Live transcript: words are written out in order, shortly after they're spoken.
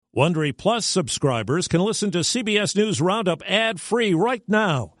Wondery Plus subscribers can listen to CBS News Roundup ad-free right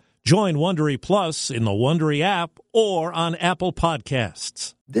now. Join Wondery Plus in the Wondery app or on Apple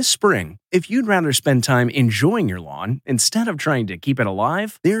Podcasts. This spring, if you'd rather spend time enjoying your lawn instead of trying to keep it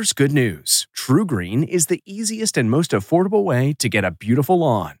alive, there's good news. True Green is the easiest and most affordable way to get a beautiful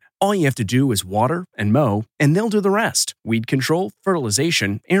lawn. All you have to do is water and mow, and they'll do the rest. Weed control,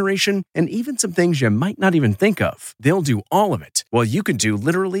 fertilization, aeration, and even some things you might not even think of. They'll do all of it, while you can do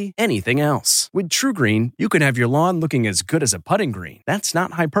literally anything else. With True Green, you can have your lawn looking as good as a putting green. That's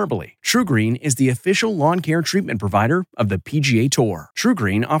not hyperbole. True Green is the official lawn care treatment provider of the PGA Tour. True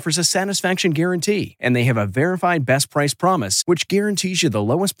Green offers a satisfaction guarantee, and they have a verified best price promise, which guarantees you the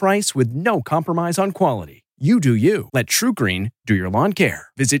lowest price with no compromise on quality. You do you. Let True Green do your lawn care.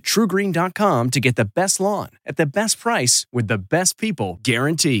 Visit TrueGreen.com to get the best lawn at the best price with the best people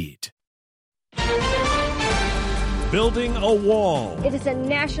guaranteed. Building a wall. It is a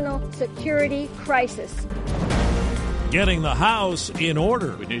national security crisis. Getting the House in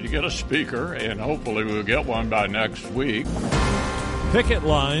order. We need to get a speaker, and hopefully we'll get one by next week. Picket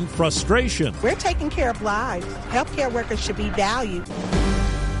line frustration. We're taking care of lives. Healthcare workers should be valued.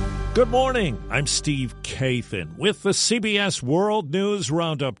 Good morning. I'm Steve Kathan with the CBS World News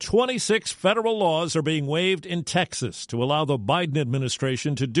Roundup. 26 federal laws are being waived in Texas to allow the Biden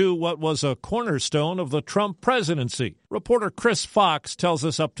administration to do what was a cornerstone of the Trump presidency. Reporter Chris Fox tells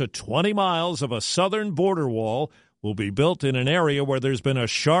us up to 20 miles of a southern border wall will be built in an area where there's been a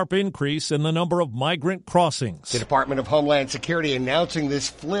sharp increase in the number of migrant crossings. The Department of Homeland Security announcing this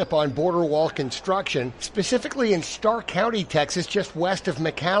flip on border wall construction, specifically in Stark County, Texas, just west of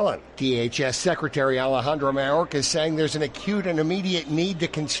McAllen. DHS Secretary Alejandro Mayorkas is saying there's an acute and immediate need to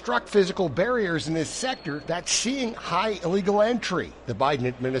construct physical barriers in this sector that's seeing high illegal entry. The Biden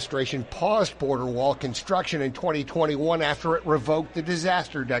administration paused border wall construction in 2021 after it revoked the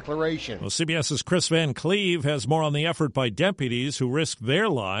disaster declaration. Well, CBS's Chris Van Cleve has more on the effort by deputies who risk their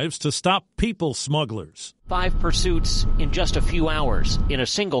lives to stop people smugglers. 5 pursuits in just a few hours in a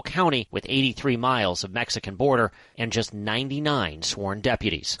single county with 83 miles of Mexican border and just 99 sworn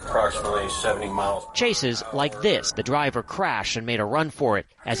deputies. Approximately 70 miles. Chases like this. The driver crashed and made a run for it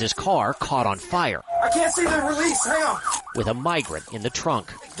as his car caught on fire. I can't see the release. Hang on. With a migrant in the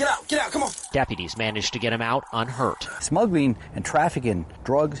trunk. Get out, come on. Deputies managed to get him out unhurt. Smuggling and trafficking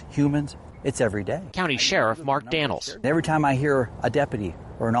drugs, humans, it's every day. County Sheriff Mark Daniels. Every time I hear a deputy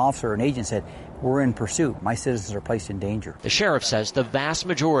or an officer or an agent said, "We're in pursuit," my citizens are placed in danger. The sheriff says the vast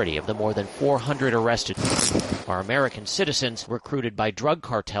majority of the more than 400 arrested are American citizens recruited by drug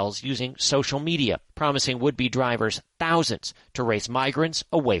cartels using social media, promising would-be drivers thousands to race migrants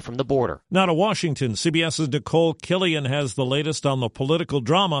away from the border. Now to Washington, CBS's Nicole Killian has the latest on the political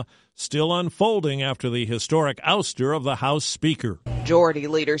drama still unfolding after the historic ouster of the House Speaker. Majority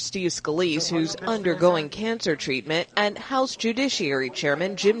Leader Steve Scalise, who's undergoing cancer treatment, and House Judiciary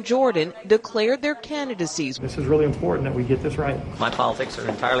Chairman Jim Jordan declared their candidacies. This is really important that we get this right. My politics are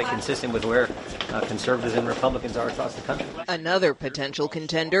entirely consistent with where conservatives and Republicans are across the country. Another potential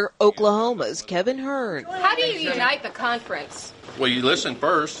contender, Oklahoma's Kevin Hern. How do you unite the conference? Well, you listen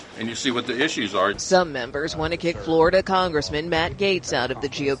first, and you see what the issues are. Some members want to kick Florida Congressman Matt Gaetz out of the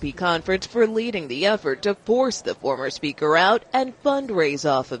GOP conference for leading the effort to force the former speaker out and fundraise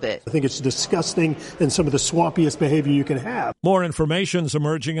off of it. I think it's disgusting and some of the swampiest behavior you can have. More information is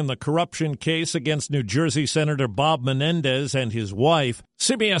emerging in the corruption case against New Jersey Senator Bob Menendez and his wife.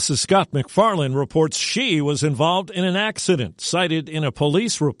 CBS's Scott McFarland reports she was involved in an accident cited in a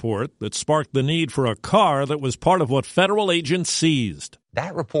police report that sparked the need for a car that was part of what federal agents seized.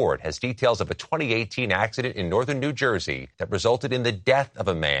 That report has details of a 2018 accident in northern New Jersey that resulted in the death of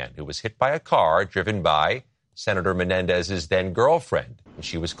a man who was hit by a car driven by Senator Menendez's then-girlfriend, and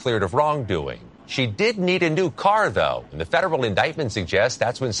she was cleared of wrongdoing. She did need a new car, though, and the federal indictment suggests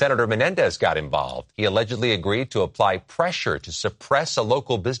that's when Senator Menendez got involved. He allegedly agreed to apply pressure to suppress a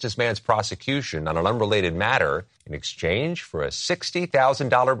local businessman's prosecution on an unrelated matter in exchange for a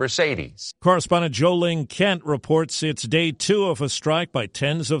 $60,000 Mercedes. Correspondent Joling Kent reports it's day 2 of a strike by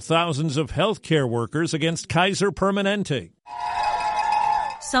tens of thousands of healthcare workers against Kaiser Permanente.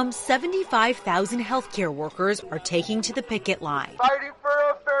 Some 75,000 healthcare workers are taking to the picket line. Fighting for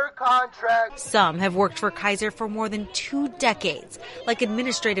a fair contract. Some have worked for Kaiser for more than 2 decades, like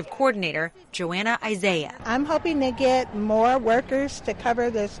administrative coordinator Joanna Isaiah. I'm hoping to get more workers to cover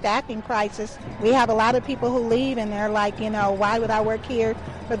the staffing crisis. We have a lot of people who leave and they're like, why would I work here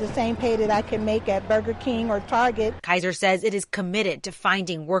for the same pay that I can make at Burger King or Target. Kaiser says it is committed to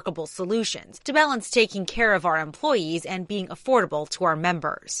finding workable solutions to balance taking care of our employees and being affordable to our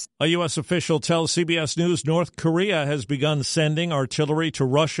members. A U.S. official tells CBS News North Korea has begun sending artillery to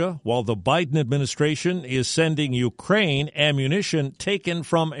Russia, while the Biden administration is sending Ukraine ammunition taken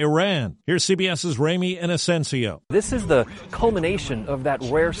from Iran. Here's CBS's Ramy Inocencio. This is the culmination of that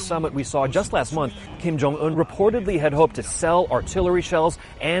rare summit we saw just last month. Kim Jong-un reportedly had hoped to sell artillery shells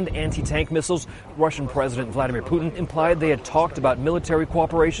and anti-tank missiles. Russian President Vladimir Putin implied they had talked about military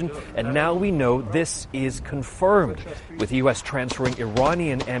cooperation, and now we know this is confirmed. With the U.S. transferring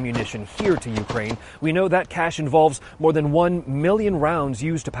Iranian ammunition here to Ukraine, we know that cash involves more than 1 million rounds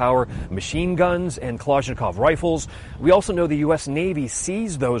used to power machine guns and Kalashnikov rifles. We also know the U.S. Navy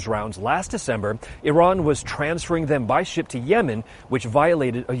seized those rounds last December. Iran was transferring them by ship to Yemen, which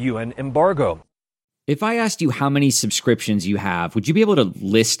violated a UN embargo. If I asked you how many subscriptions you have, would you be able to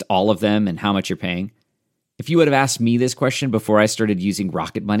list all of them and how much you're paying? If you would have asked me this question before I started using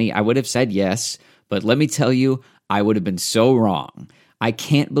Rocket Money, I would have said yes. But let me tell you, I would have been so wrong. I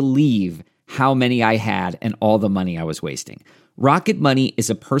can't believe how many I had and all the money I was wasting. Rocket Money is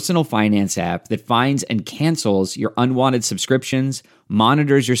a personal finance app that finds and cancels your unwanted subscriptions,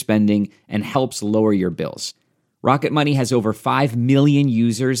 monitors your spending, and helps lower your bills. Rocket Money has over 5 million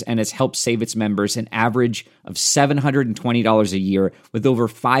users and has helped save its members an average of $720 a year with over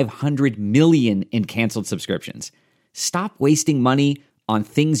 500 million in canceled subscriptions. Stop wasting money on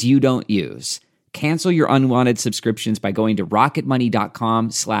things you don't use. Cancel your unwanted subscriptions by going to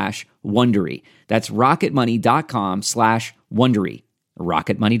rocketmoney.com/Wondery. That's rocketmoney.com/Wondery.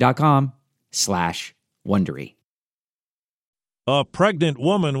 rocketmoney.com/Wondery. A pregnant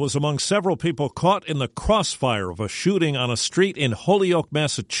woman was among several people caught in the crossfire of a shooting on a street in Holyoke,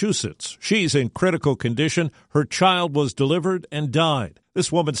 Massachusetts. She's in critical condition. Her child was delivered and died.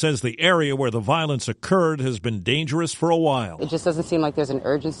 This woman says the area where the violence occurred has been dangerous for a while. It just doesn't seem like there's an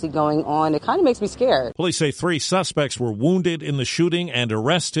urgency going on. It kind of makes me scared. Police say 3 suspects were wounded in the shooting and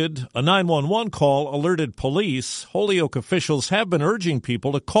arrested. A 911 call alerted police. Holyoke officials have been urging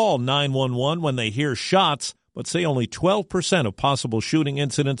people to call 911 when they hear shots, but say only 12% of possible shooting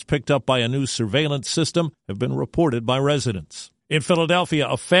incidents picked up by a new surveillance system have been reported by residents. In Philadelphia,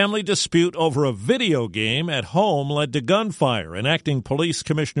 a family dispute over a video game at home led to gunfire, and Acting Police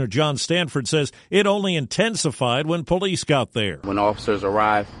Commissioner John Stanford says it only intensified when police got there. When officers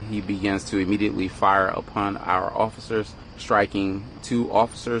arrive, he begins to immediately fire upon our officers, striking 2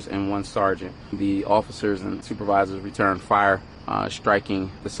 officers and 1 sergeant. The officers and supervisors returned fire,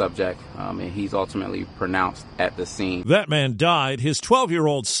 striking the subject, and he's ultimately pronounced at the scene. That man died. His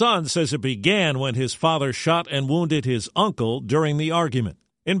 12-year-old son says it began when his father shot and wounded his uncle during the argument.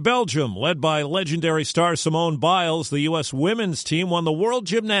 In Belgium, led by legendary star Simone Biles, the U.S. women's team won the World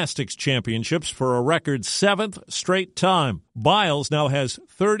Gymnastics Championships for a record 7th straight time. Biles now has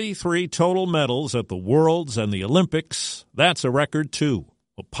 33 total medals at the Worlds and the Olympics. That's a record, too.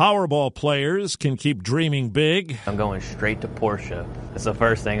 Powerball players can keep dreaming big. I'm going straight to Porsche. It's the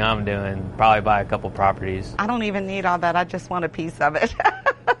first thing I'm doing. Probably buy a couple properties. I don't even need all that. I just want a piece of it.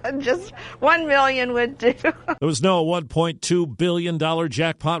 Just 1 million would do. There was no $1.2 billion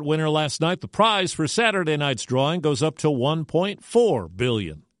jackpot winner last night. The prize for Saturday night's drawing goes up to $1.4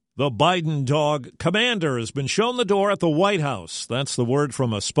 billion. The Biden dog Commander has been shown the door at the White House. That's the word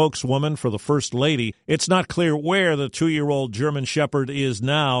from a spokeswoman for the First Lady. It's not clear where the 2-year-old German Shepherd is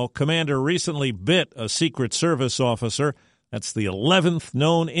now. Commander recently bit a Secret Service officer. That's the 11th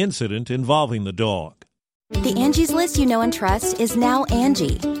known incident involving the dog. The Angie's List you know and trust is now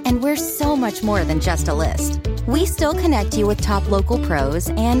Angie, and we're so much more than just a list. We still connect you with top local pros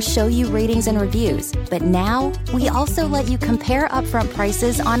and show you ratings and reviews, but now we also let you compare upfront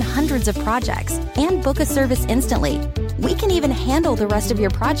prices on hundreds of projects and book a service instantly. We can even handle the rest of your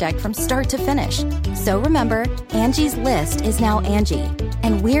project from start to finish. So remember, Angie's List is now Angie,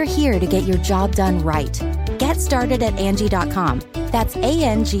 and we're here to get your job done right. Get started at Angie.com. That's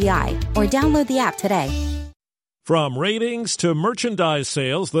ANGI, or download the app today. From ratings to merchandise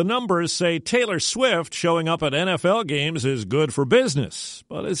sales, the numbers say Taylor Swift showing up at NFL games is good for business.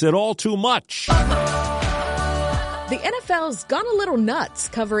 But is it all too much? The NFL's gone a little nuts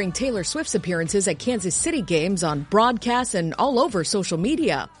covering Taylor Swift's appearances at Kansas City games on broadcasts and all over social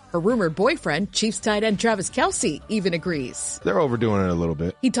media. Her rumored boyfriend, Chiefs tight end Travis Kelce, even agrees. They're overdoing it a little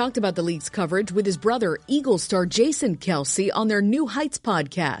bit. He talked about the league's coverage with his brother, Eagles star Jason Kelce, on their New Heights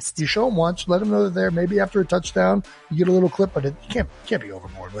podcast. You show them once, let them know they're there. Maybe after a touchdown, you get a little clip, but you can't be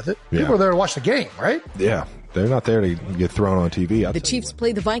overboard with it. Yeah. People are there to watch the game, right? Yeah. They're not there to get thrown on TV. The Chiefs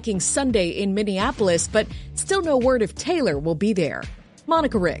play the Vikings Sunday in Minneapolis, but still no word if Taylor will be there.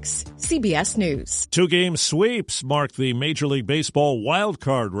 Monica Ricks, CBS News. 2-game sweeps mark the Major League Baseball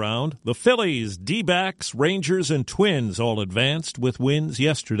wildcard round. The Phillies, D-backs, Rangers, and Twins all advanced with wins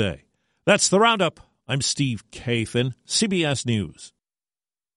yesterday. That's the Roundup. I'm Steve Kathan, CBS News.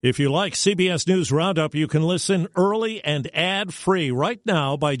 If you like CBS News Roundup, you can listen early and ad-free right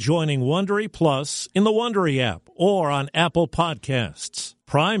now by joining Wondery Plus in the Wondery app or on Apple Podcasts.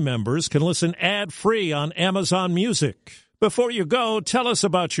 Prime members can listen ad-free on Amazon Music. Before you go, tell us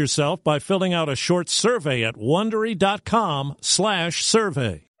about yourself by filling out a short survey at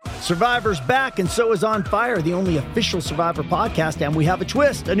Wondery.com/survey. Survivor's back, and so is On Fire, the only official Survivor podcast, and we have a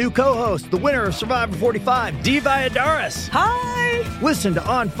twist, a new co-host, the winner of Survivor 45, Dee Valladares. Hi! Listen to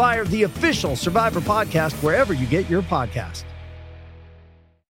On Fire, the official Survivor podcast, wherever you get your podcast.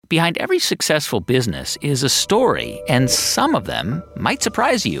 Behind every successful business is a story, and some of them might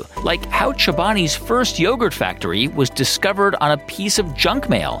surprise you, like how Chobani's first yogurt factory was discovered on a piece of junk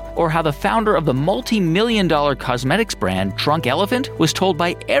mail, or how the founder of the multi-million-dollar cosmetics brand Drunk Elephant was told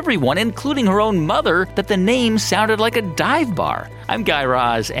by everyone, including her own mother, that the name sounded like a dive bar. I'm Guy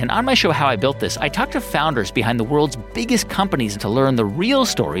Raz, and on my show How I Built This, I talk to founders behind the world's biggest companies to learn the real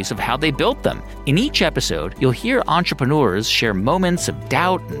stories of how they built them. In each episode, you'll hear entrepreneurs share moments of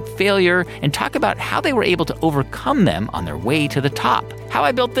doubt and failure and talk about how they were able to overcome them on their way to the top. How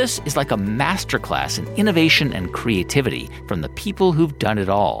I Built This is like a masterclass in innovation and creativity from the people who've done it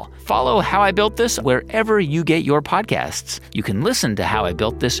all. Follow How I Built This wherever you get your podcasts. You can listen to How I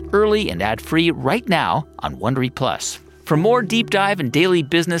Built This early and ad-free right now on Wondery Plus. For more deep dive and daily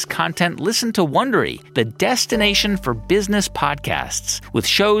business content, listen to Wondery, the destination for business podcasts. With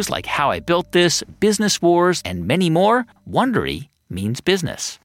shows like How I Built This, Business Wars, and many more, Wondery means business.